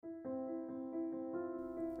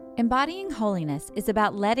Embodying holiness is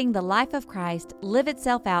about letting the life of Christ live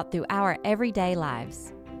itself out through our everyday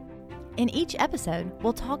lives. In each episode,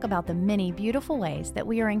 we'll talk about the many beautiful ways that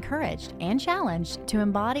we are encouraged and challenged to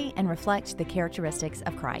embody and reflect the characteristics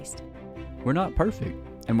of Christ. We're not perfect,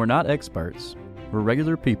 and we're not experts. We're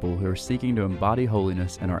regular people who are seeking to embody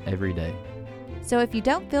holiness in our everyday. So if you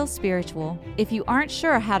don't feel spiritual, if you aren't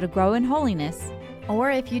sure how to grow in holiness,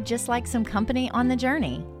 or if you'd just like some company on the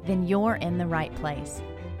journey, then you're in the right place.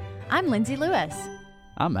 I'm Lindsay Lewis.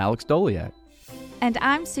 I'm Alex Doliak. And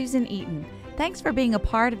I'm Susan Eaton. Thanks for being a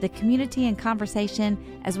part of the community and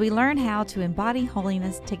conversation as we learn how to embody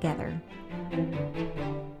holiness together.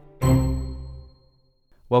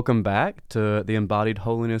 Welcome back to the Embodied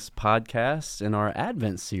Holiness podcast in our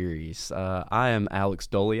Advent series. I am Alex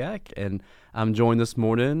Doliak, and I'm joined this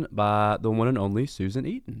morning by the one and only Susan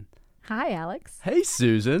Eaton. Hi, Alex. Hey,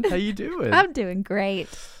 Susan. How you doing? I'm doing great.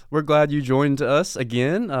 We're glad you joined us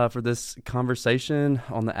again for this conversation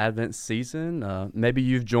on the Advent season. Maybe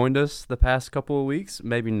you've joined us the past couple of weeks,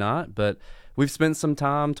 maybe not, but we've spent some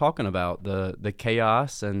time talking about the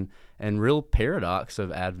chaos and real paradox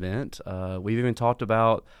of Advent. We've even talked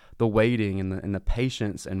about the waiting and the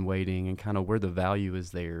patience and waiting and kind of where the value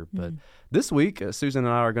is there. But this week, Susan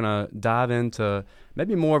and I are going to dive into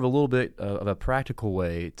maybe more of a little bit of a practical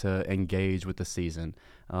way to engage with the season,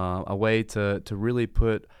 a way to really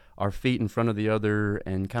put our feet in front of the other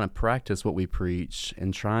and kind of practice what we preach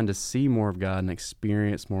and trying to see more of God and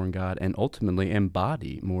experience more of God and ultimately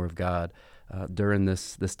embody more of God during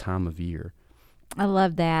this time of year. I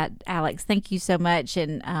love that, Alex. Thank you so much.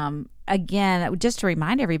 And again, just to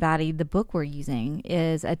remind everybody, the book we're using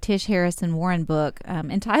is a Tish Harrison Warren book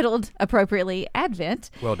entitled, appropriately,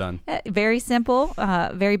 Advent. Well done. Very simple,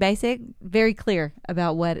 very basic, very clear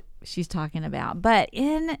about what she's talking about. But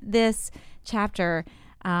in this chapter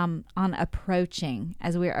on approaching,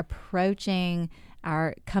 as we're approaching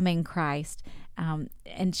our coming Christ,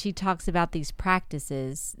 and she talks about these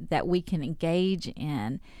practices that we can engage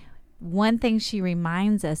in. One thing she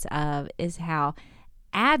reminds us of is how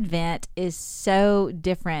Advent is so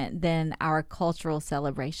different than our cultural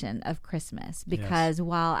celebration of Christmas. Because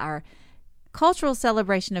while our cultural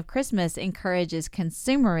celebration of Christmas encourages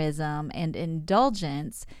consumerism and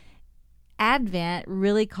indulgence, Advent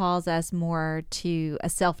really calls us more to a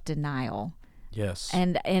self-denial. Yes.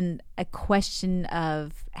 And a question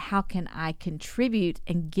of how can I contribute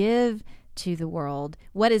and give to the world?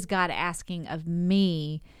 What is God asking of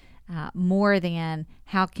me? More than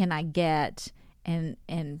how can I get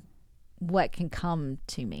and what can come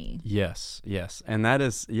to me. Yes, and that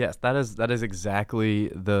is exactly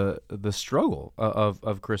the struggle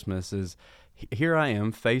of Christmas. Is here I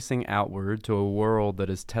am facing outward to a world that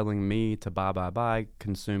is telling me to buy,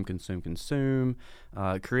 consume,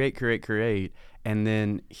 create, and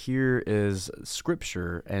then here is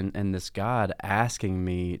Scripture and this God asking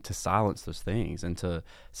me to silence those things and to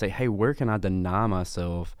say, hey, where can I deny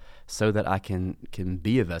myself so that I can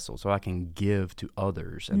be a vessel, so I can give to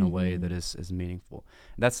others in a way that is meaningful.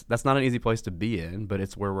 That's not an easy place to be in, but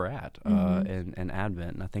it's where we're at in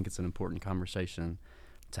Advent, and I think it's an important conversation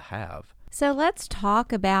to have. So let's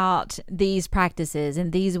talk about these practices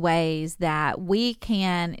and these ways that we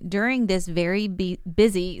can, during this very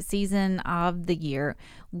busy season of the year,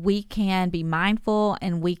 we can be mindful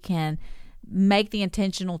and we can make the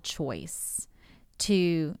intentional choice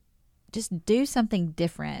to just do something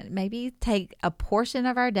different. Maybe take a portion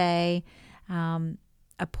of our day,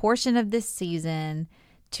 a portion of this season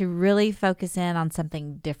to really focus in on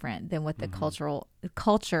something different than what the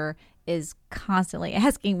culture is constantly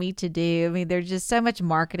asking me to do. I mean, there's just so much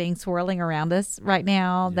marketing swirling around us right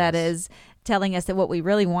now that is telling us that what we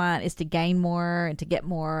really want is to gain more and to get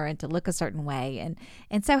more and to look a certain way.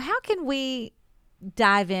 And so how can we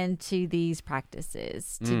dive into these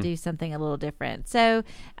practices to do something a little different? So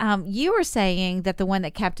you were saying that the one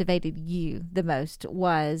that captivated you the most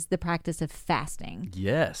was the practice of fasting.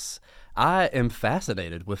 Yes. I am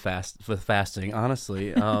fascinated with fasting,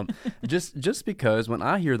 honestly. Just because when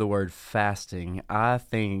I hear the word fasting, I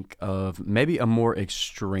think of maybe a more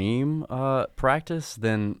extreme practice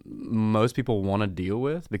than most people want to deal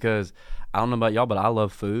with. Because I don't know about y'all, but I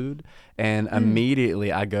love food, and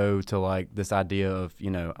immediately I go to like this idea of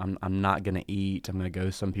I'm not gonna eat. I'm gonna go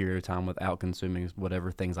some period of time without consuming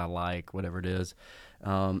whatever things I like, whatever it is,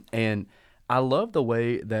 and I love the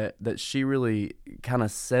way that she really kind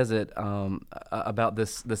of says it about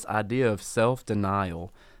this idea of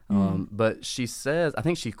self-denial. But she says, I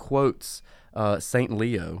think she quotes Saint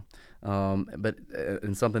Leo, but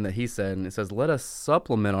in something that he said, and it says, "Let us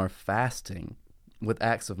supplement our fasting with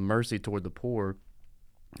acts of mercy toward the poor,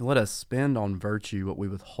 Let us spend on virtue what we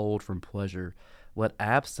withhold from pleasure. Let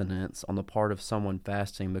abstinence on the part of someone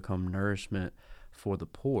fasting become nourishment for the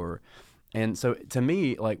poor. And so to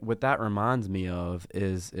me, like what that reminds me of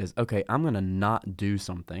is okay, I'm going to not do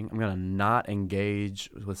something. I'm going to not engage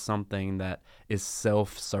with something that is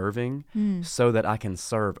self-serving so that I can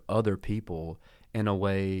serve other people in a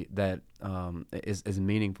way that is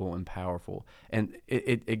meaningful and powerful. And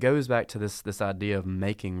it goes back to this idea of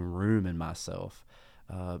making room in myself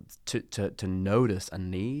to notice a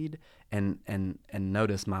need and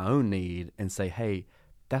notice my own need and say, hey,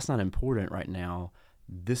 that's not important right now.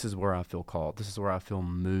 This is where I feel called. This is where I feel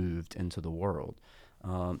moved into the world.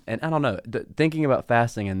 And I don't know, thinking about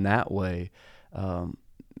fasting in that way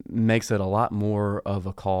makes it a lot more of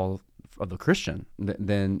a call of a Christian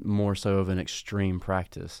than more so of an extreme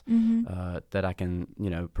practice that I can,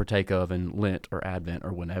 partake of in Lent or Advent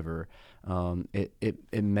or whenever.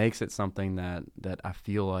 It makes it something that I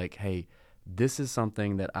feel like, hey, this is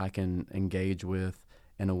something that I can engage with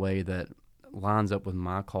in a way that lines up with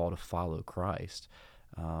my call to follow Christ.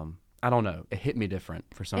 I don't know. It hit me different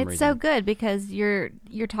for some reason. It's so good because you're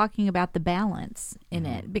talking about the balance in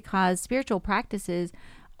it, because spiritual practices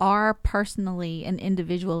are personally and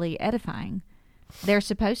individually edifying. They're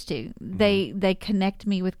supposed to. They connect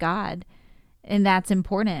me with God, and that's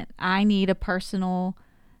important. I need a personal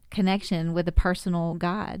connection with a personal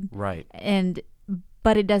God. Right.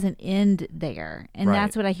 But it doesn't end there. And Right.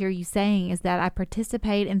 That's what I hear you saying, is that I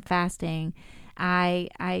participate in fasting. I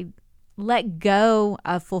let go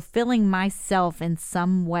of fulfilling myself in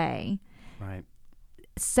some way, Right.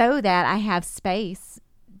 so that I have space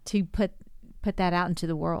to put that out into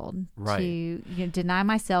the world, Right. to deny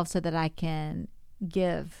myself so that I can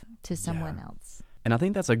give to someone else. And I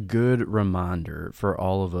think that's a good reminder for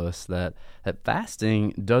all of us that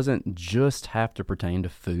fasting doesn't just have to pertain to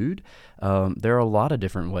food. There are a lot of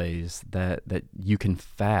different ways that you can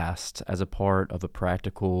fast as a part of the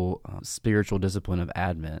practical spiritual discipline of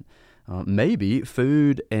Advent. Maybe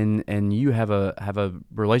food and you have a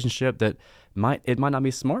relationship that might not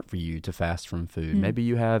be smart for you to fast from food. Maybe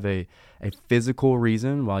you have a physical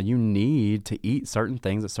reason why you need to eat certain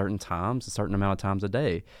things at certain times, a certain amount of times a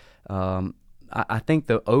day. I think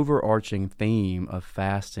the overarching theme of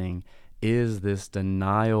fasting is this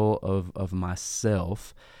denial of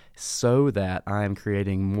myself, so that I am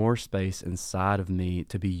creating more space inside of me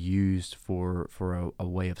to be used for a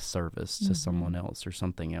way of service to someone else or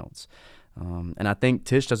something else. And I think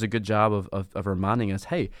Tish does a good job of reminding us,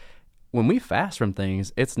 hey, when we fast from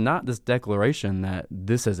things, it's not this declaration that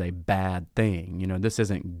this is a bad thing, this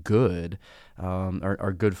isn't good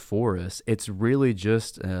or good for us. It's really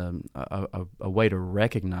just a way to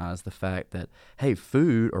recognize the fact that, hey,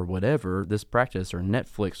 food or whatever, this practice or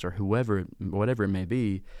Netflix or whatever it may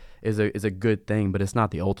be, is a good thing, but it's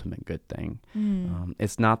not the ultimate good thing.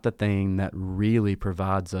 It's not the thing that really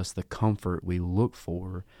provides us the comfort we look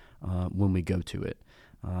for when we go to it.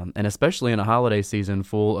 And especially in a holiday season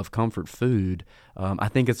full of comfort food, I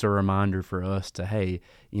think it's a reminder for us to, hey,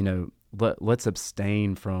 let's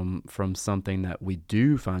abstain from something that we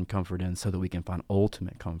do find comfort in, so that we can find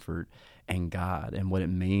ultimate comfort in God and what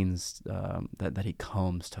it means that He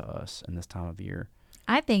comes to us in this time of year.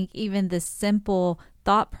 I think even the simple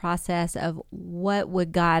thought process of what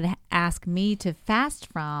would God ask me to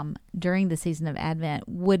fast from during the season of Advent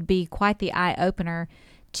would be quite the eye-opener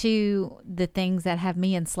to the things that have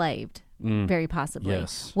me enslaved, very possibly.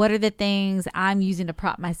 Yes. What are the things I'm using to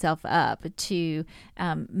prop myself up, to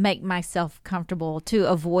make myself comfortable, to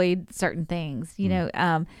avoid certain things?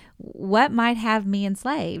 What might have me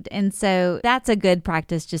enslaved? And so that's a good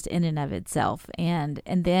practice just in and of itself. And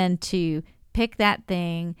then to pick that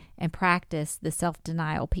thing and practice the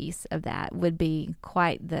self-denial piece of that would be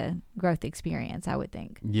quite the growth experience, I would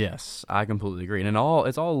think. Yes, I completely agree. And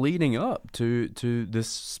it's all leading up to this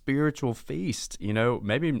spiritual feast,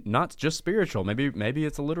 maybe not just spiritual, maybe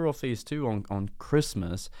it's a literal feast too on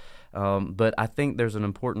Christmas. But I think there's an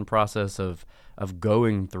important process of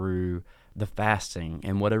going through the fasting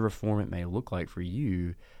in whatever form it may look like for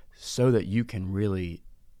you, so that you can really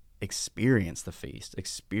experience the feast,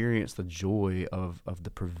 experience the joy of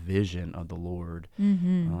the provision of the Lord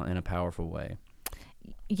in a powerful way.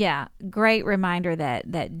 Yeah, great reminder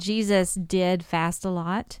that Jesus did fast a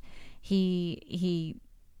lot. He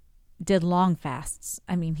did long fasts.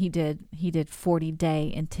 I mean, he did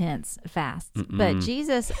 40-day intense fasts. But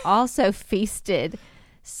Jesus also feasted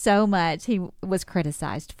so much. He was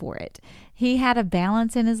criticized for it. He had a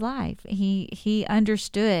balance in his life. He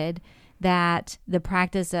understood that the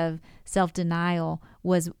practice of self-denial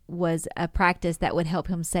was a practice that would help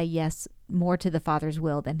him say yes more to the Father's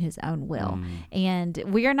will than his own will. And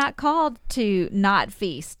we are not called to not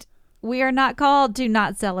feast. We are not called to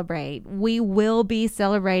not celebrate. We will be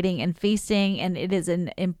celebrating and feasting, and it is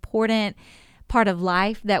an important part of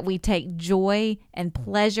life that we take joy and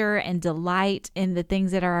pleasure and delight in the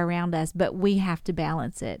things that are around us, but we have to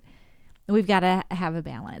balance it. We've got to have a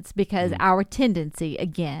balance because our tendency,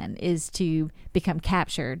 again, is to become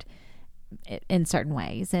captured in certain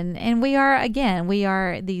ways. And we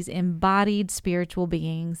are these embodied spiritual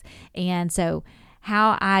beings. And so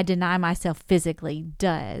how I deny myself physically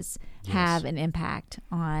does have an impact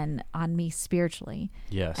on me spiritually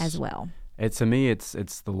as well. To me,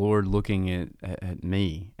 it's the Lord looking at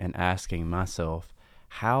me and asking myself,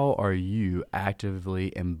 how are you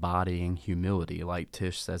actively embodying humility? Like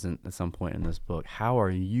Tish says at some point in this book, how are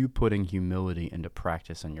you putting humility into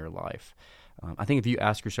practice in your life? I think if you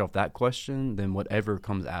ask yourself that question, then whatever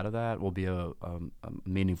comes out of that will be a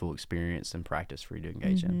meaningful experience and practice for you to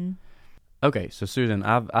engage in. Okay, so Susan,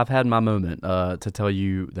 I've had my moment to tell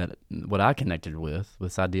you that what I connected with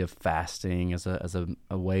this idea of fasting as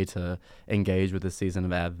a way to engage with the season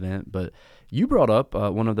of Advent. But you brought up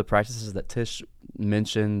one of the practices that Tish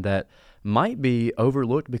mentioned that might be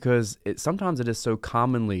overlooked because sometimes it is so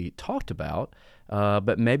commonly talked about,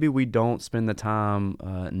 but maybe we don't spend the time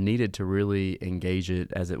needed to really engage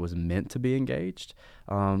it as it was meant to be engaged,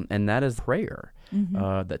 and that is prayer.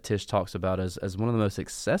 That Tish talks about as one of the most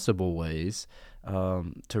accessible ways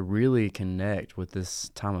to really connect with this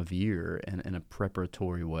time of year in a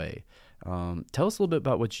preparatory way. Tell us a little bit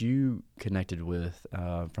about what you connected with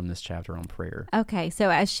from this chapter on prayer. Okay, so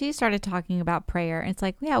as she started talking about prayer, it's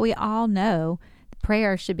like, yeah, we all know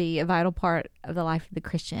prayer should be a vital part of the life of the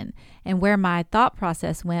Christian. And where my thought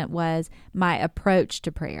process went was my approach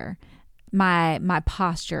to prayer, my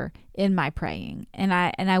posture in my praying. And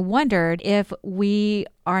I wondered if we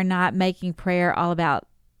are not making prayer all about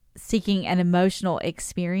seeking an emotional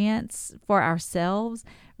experience for ourselves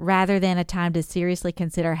rather than a time to seriously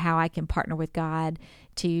consider how I can partner with God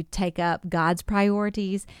to take up God's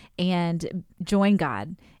priorities and join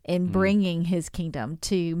God in bringing his kingdom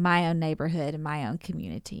to my own neighborhood and my own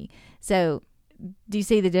community. So do you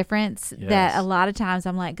see the difference? Yes. That a lot of times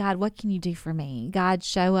I'm like, God, what can you do for me? God,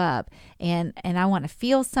 show up. And I want to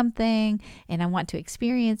feel something, and I want to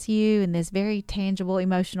experience you in this very tangible,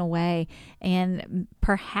 emotional way. And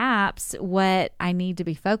perhaps what I need to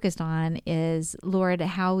be focused on is, Lord,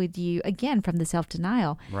 how would you, again, from the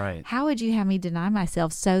self-denial, right? How would you have me deny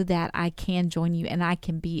myself so that I can join you and I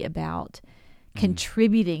can be about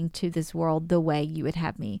contributing to this world the way you would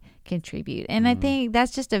have me contribute? And I think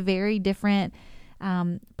that's just a very different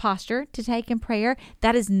posture to take in prayer.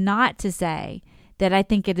 That is not to say that I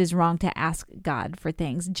think it is wrong to ask God for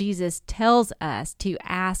things. Jesus tells us to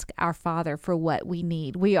ask our Father for what we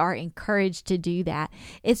need. We are encouraged to do that.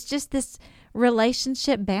 It's just this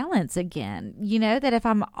relationship balance again, that if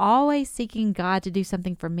I'm always seeking God to do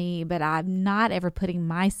something for me, but I'm not ever putting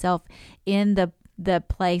myself in the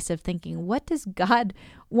place of thinking, what does God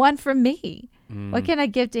want from me? What can I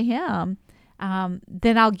give to him?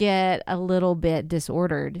 Then I'll get a little bit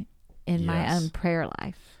disordered in my own prayer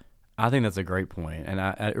life. I think that's a great point. And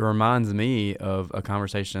it reminds me of a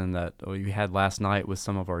conversation that we had last night with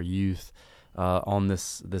some of our youth on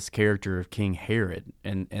this character of King Herod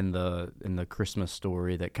in the Christmas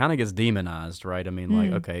story that kind of gets demonized, right? I mean,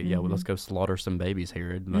 well, let's go slaughter some babies,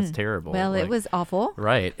 Herod. That's terrible. Well, it was awful.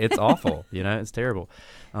 Right. It's awful. It's terrible.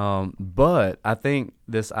 But I think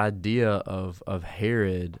this idea of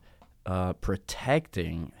Herod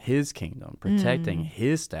protecting his kingdom, protecting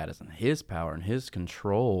his status and his power and his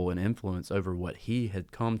control and influence over what he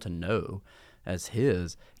had come to know as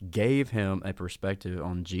his, gave him a perspective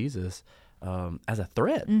on Jesus as a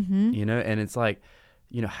threat, and it's like,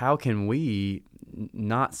 how can we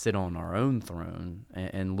not sit on our own throne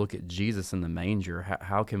and look at Jesus in the manger?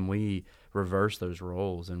 How can we reverse those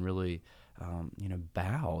roles and really,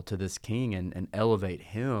 bow to this king and elevate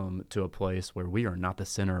him to a place where we are not the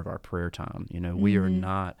center of our prayer time? We are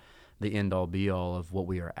not the end all be all of what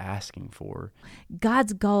we are asking for.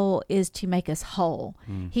 God's goal is to make us whole.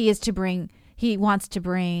 He wants to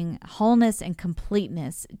bring wholeness and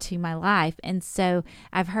completeness to my life. And so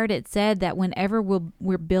I've heard it said that whenever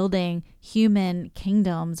we're building human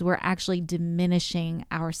kingdoms, we're actually diminishing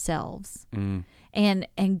ourselves. And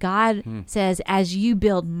God says, as you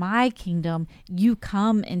build my kingdom, you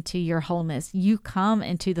come into your wholeness. You come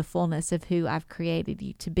into the fullness of who I've created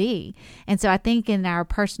you to be. And so I think in our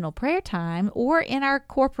personal prayer time or in our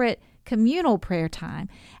corporate communal prayer time,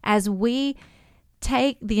 as we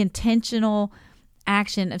take the intentional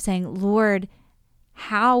action of saying, Lord,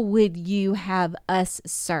 how would you have us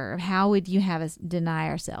serve? How would you have us deny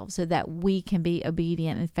ourselves so that we can be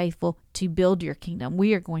obedient and faithful to build your kingdom?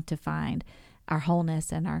 We are going to find our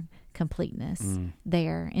wholeness and our completeness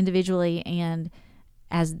there, individually and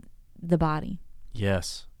as the body.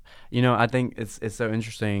 Yes. You know, I think it's so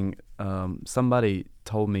interesting. Somebody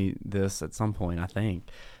told me this at some point, I think,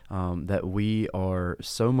 that we are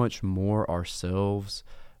so much more ourselves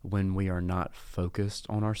when we are not focused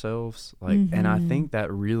on ourselves. And I think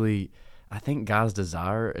that really, I think God's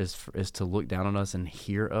desire is to look down on us and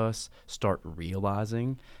hear us start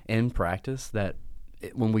realizing in practice that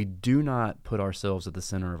when we do not put ourselves at the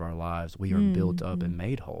center of our lives, we are built up and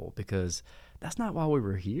made whole, because that's not why we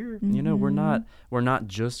were here. You know, we're not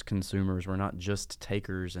just consumers. We're not just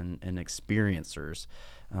takers and experiencers.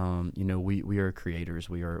 You know, we are creators.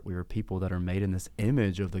 We are people that are made in this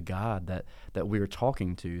image of the God that we are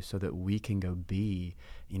talking to, so that we can go be,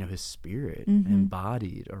 you know, His Spirit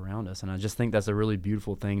embodied around us. And I just think that's a really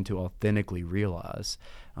beautiful thing to authentically realize.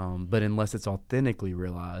 But unless it's authentically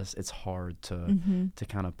realized, it's hard to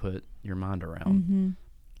kind of put your mind around.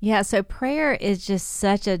 Yeah, so prayer is just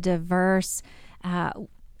such a diverse,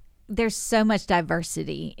 there's so much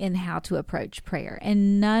diversity in how to approach prayer,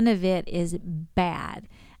 and none of it is bad.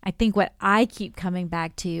 I think what I keep coming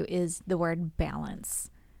back to is the word balance.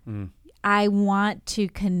 I want to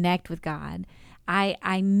connect with God.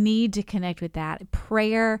 I need to connect with that.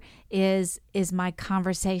 Prayer is my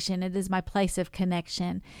conversation. It is my place of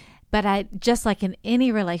connection. But I, just like in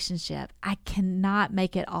any relationship, I cannot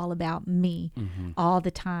make it all about me all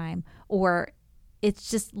the time, or it's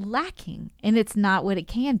just lacking, and it's not what it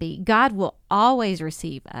can be. God will always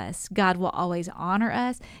receive us. God will always honor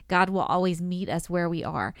us. God will always meet us where we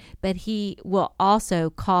are, but He will also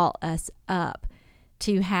call us up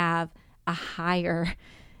to have a higher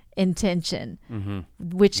intention,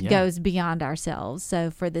 which goes beyond ourselves.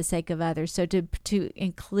 So for the sake of others, so to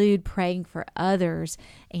include praying for others,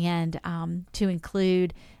 and to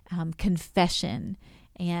include confession,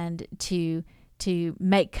 and to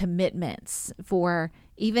make commitments for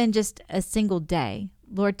even just a single day.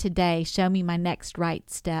 Lord, today, show me my next right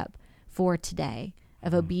step for today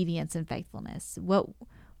of obedience and faithfulness.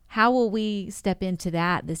 How will we step into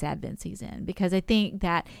that this Advent season? Because I think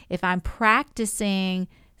that if I'm practicing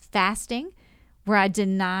fasting, where I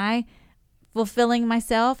deny fulfilling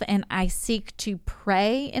myself and I seek to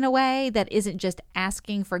pray in a way that isn't just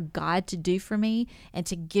asking for God to do for me and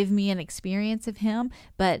to give me an experience of Him,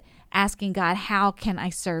 but asking God, how can I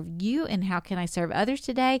serve you and how can I serve others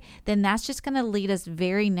today? Then that's just going to lead us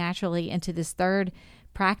very naturally into this third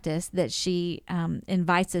practice that she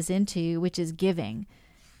invites us into, which is giving.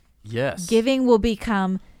 Yes. Giving will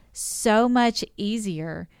become so much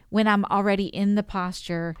easier when I'm already in the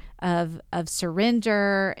posture of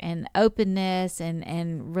surrender and openness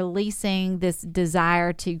and releasing this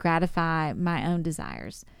desire to gratify my own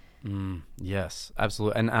desires. Yes,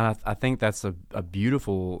 absolutely. And I think that's a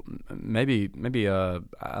beautiful, maybe a,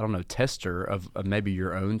 I don't know, tester of maybe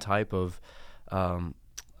your own type of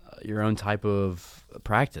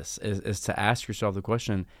practice is to ask yourself the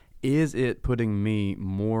question, is it putting me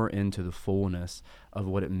more into the fullness of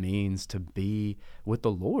what it means to be with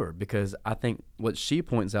the Lord? Because I think what she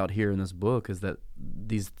points out here in this book is that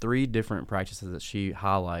these three different practices that she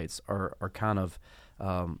highlights are kind of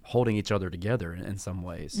holding each other together in some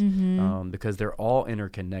ways, because they're all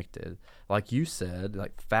interconnected. Like you said,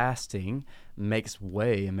 like fasting makes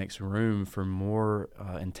way and makes room for more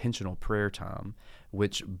intentional prayer time,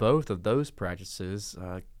 which both of those practices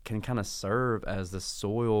can kind of serve as the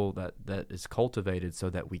soil that is cultivated so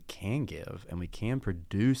that we can give and we can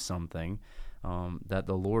produce something that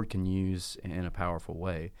the Lord can use in a powerful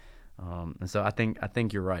way. And so I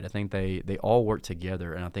think you're right. I think they all work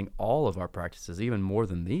together, and I think all of our practices, even more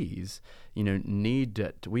than these, we need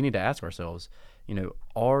to ask ourselves,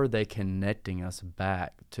 are they connecting us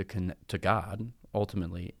back to God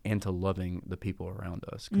ultimately, and to loving the people around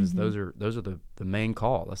us? Because those are the main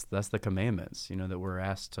call. That's the commandments, that we're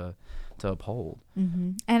asked to uphold.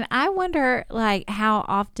 And I wonder, like, how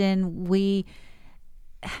often we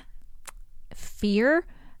fear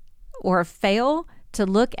or fail to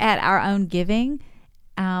look at our own giving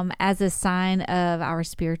as a sign of our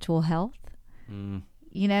spiritual health.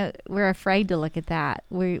 We're afraid to look at that.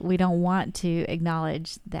 We don't want to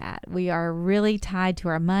acknowledge that. We are really tied to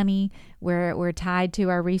our money. We're tied to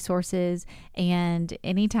our resources. And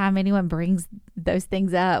anytime anyone brings those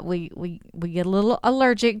things up, we get a little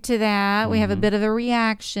allergic to that. We have a bit of a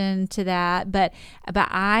reaction to that. But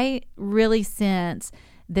I really sense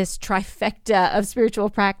this trifecta of spiritual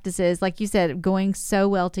practices, like you said, going so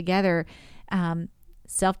well together.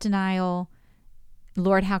 Self-denial,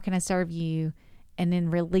 Lord, how can I serve you? And then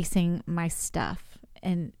releasing my stuff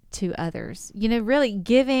and to others. Really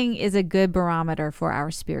giving is a good barometer for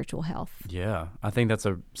our spiritual health. Yeah, I think that's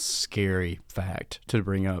a scary fact to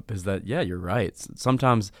bring up, is that, you're right.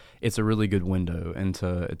 Sometimes it's a really good window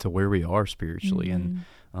into where we are spiritually, and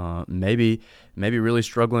maybe really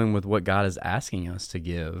struggling with what God is asking us to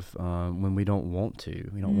give when we don't want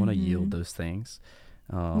to. We don't want to yield those things.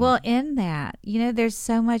 Well, in that, there's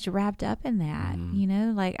so much wrapped up in that.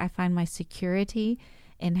 Like I find my security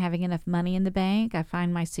in having enough money in the bank. I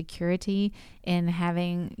find my security in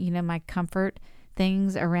having, my comfort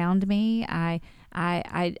things around me. I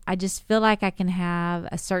just feel like I can have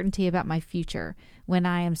a certainty about my future when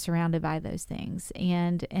I am surrounded by those things.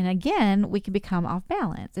 And again, we can become off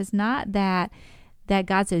balance. It's not that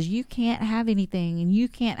God says you can't have anything and you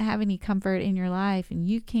can't have any comfort in your life and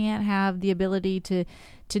you can't have the ability to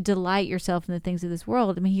delight yourself in the things of this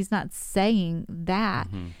world. I mean, he's not saying that.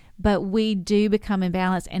 But we do become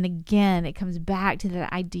imbalanced. And again, it comes back to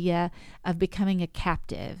that idea of becoming a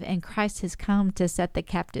captive. And Christ has come to set the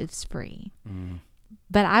captives free.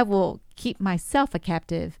 But I will keep myself a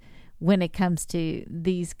captive when it comes to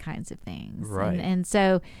these kinds of things. Right. And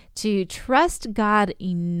so to trust God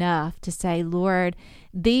enough to say, Lord,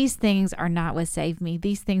 these things are not what saved me.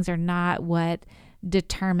 These things are not what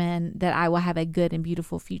determine that I will have a good and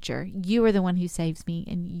beautiful future. You are the one who saves me,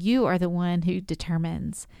 and you are the one who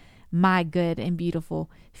determines my good and beautiful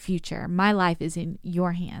future. My life is in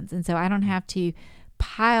your hands. And so I don't have to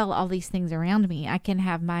pile all these things around me. I can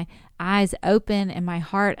have my eyes open and my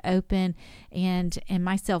heart open and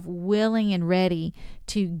myself willing and ready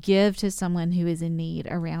to give to someone who is in need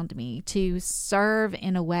around me, to serve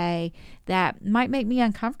in a way that might make me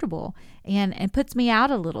uncomfortable and puts me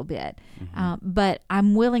out a little bit. But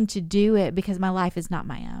I'm willing to do it because my life is not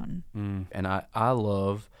my own. And I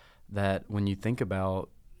love that when you think about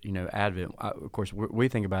Advent, of course, we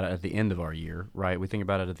think about it at the end of our year, right? We think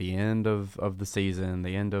about it at the end of the season,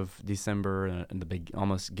 the end of December, and the big,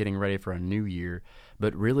 almost getting ready for a new year.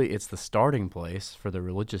 But really, it's the starting place for the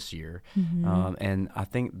religious year. And I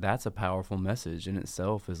think that's a powerful message in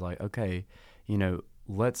itself, is like, okay,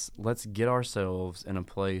 let's get ourselves in a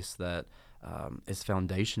place that is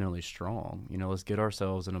foundationally strong. Let's get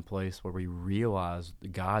ourselves in a place where we realize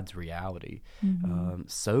God's reality,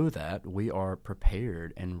 so that we are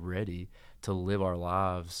prepared and ready to live our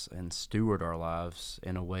lives and steward our lives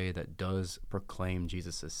in a way that does proclaim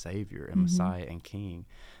Jesus as Savior and Messiah and King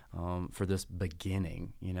for this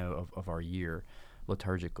beginning, of our year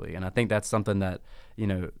liturgically. And I think that's something that,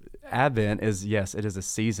 Advent is, yes, it is a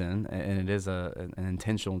season, and it is an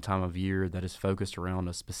intentional time of year that is focused around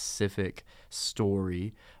a specific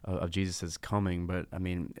story of Jesus' coming. But I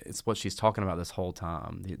mean, it's what she's talking about this whole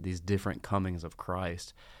time, these different comings of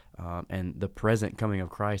Christ. And the present coming of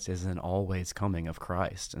Christ isn't always coming of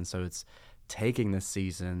Christ. And so it's taking this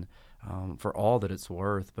season for all that it's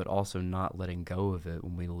worth, but also not letting go of it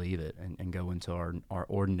when we leave it and go into our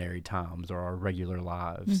ordinary times or our regular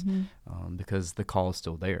lives, because the call is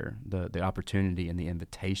still there. The opportunity and the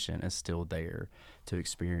invitation is still there to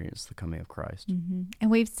experience the coming of Christ. And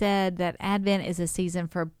we've said that Advent is a season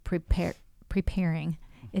for preparing.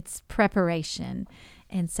 It's preparation.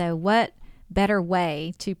 And so what better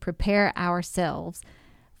way to prepare ourselves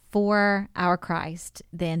for our Christ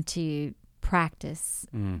than to practice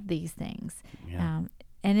these things. And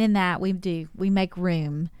in that we make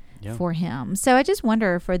room for him. So I just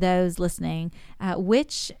wonder, for those listening,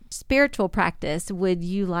 which spiritual practice would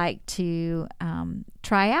you like to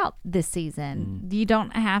try out this season? You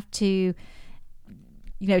don't have to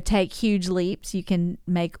take huge leaps. You can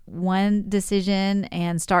make one decision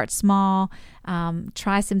and start small,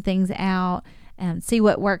 try some things out, and see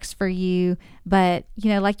what works for you. But,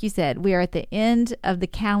 like you said, we are at the end of the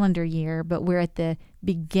calendar year, but we're at the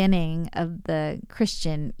beginning of the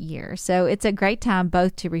Christian year. So it's a great time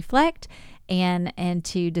both to reflect and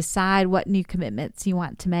to decide what new commitments you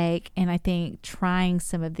want to make. And I think trying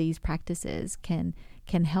some of these practices can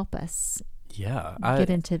help us get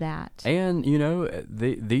into that. And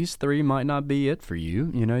these three might not be it for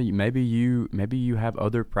you. Maybe you have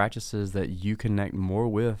other practices that you connect more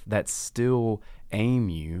with that still aim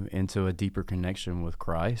you into a deeper connection with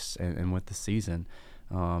Christ and with the season.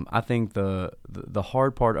 I think the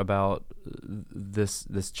hard part about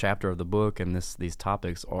this chapter of the book and these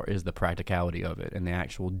topics is the practicality of it and the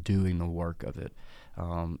actual doing the work of it.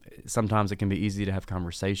 Sometimes it can be easy to have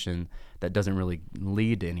conversation that doesn't really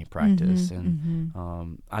lead to any practice.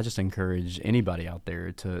 I just encourage anybody out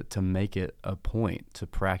there to make it a point to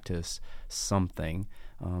practice something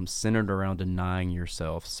centered around denying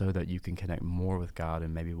yourself so that you can connect more with God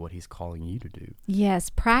and maybe what He's calling you to do. Yes,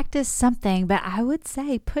 practice something, but I would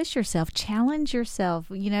say push yourself, challenge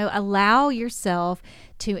yourself, allow yourself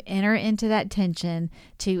to enter into that tension,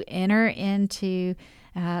 to enter into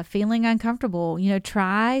feeling uncomfortable.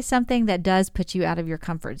 Try something that does put you out of your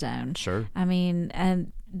comfort zone. Sure.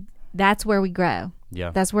 And that's where we grow.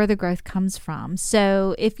 Yeah. That's where the growth comes from.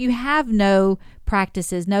 So if you have no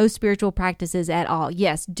practices, no spiritual practices at all,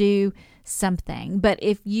 yes, do something. But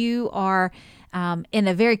if you are in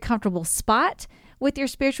a very comfortable spot with your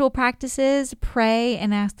spiritual practices, pray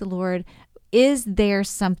and ask the Lord, is there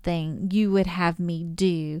something you would have me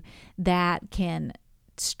do that can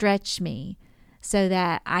stretch me so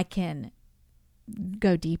that I can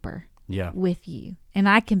go deeper with you and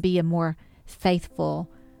I can be a more faithful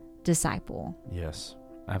disciple? Yes,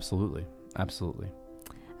 absolutely. Absolutely.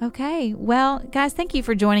 Okay. Well, guys, thank you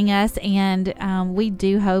for joining us. And we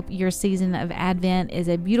do hope your season of Advent is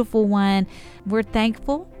a beautiful one. We're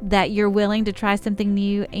thankful that you're willing to try something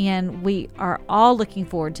new. And we are all looking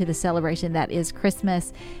forward to the celebration that is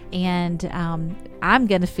Christmas. And I'm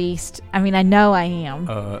going to feast. I mean, I know I am.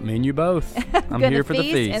 Me and you both. I'm here for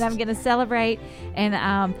the feast. And I'm going to celebrate.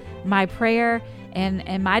 And my prayer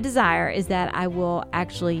and my desire is that I will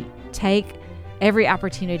actually take every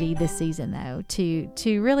opportunity this season, though,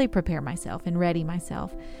 to really prepare myself and ready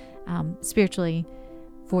myself spiritually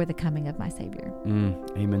for the coming of my Savior.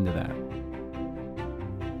 Amen to that.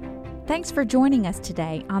 Thanks for joining us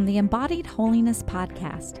today on the Embodied Holiness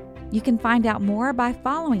Podcast. You can find out more by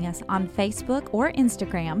following us on Facebook or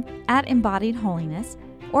Instagram at Embodied Holiness,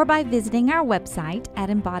 or by visiting our website at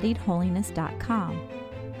embodiedholiness.com.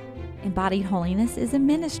 Embodied Holiness is a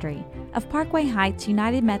ministry of Parkway Heights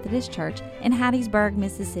United Methodist Church in Hattiesburg,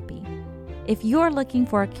 Mississippi. If you're looking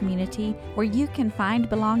for a community where you can find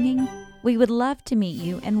belonging, we would love to meet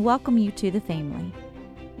you and welcome you to the family.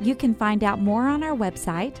 You can find out more on our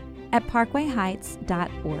website at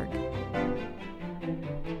parkwayheights.org.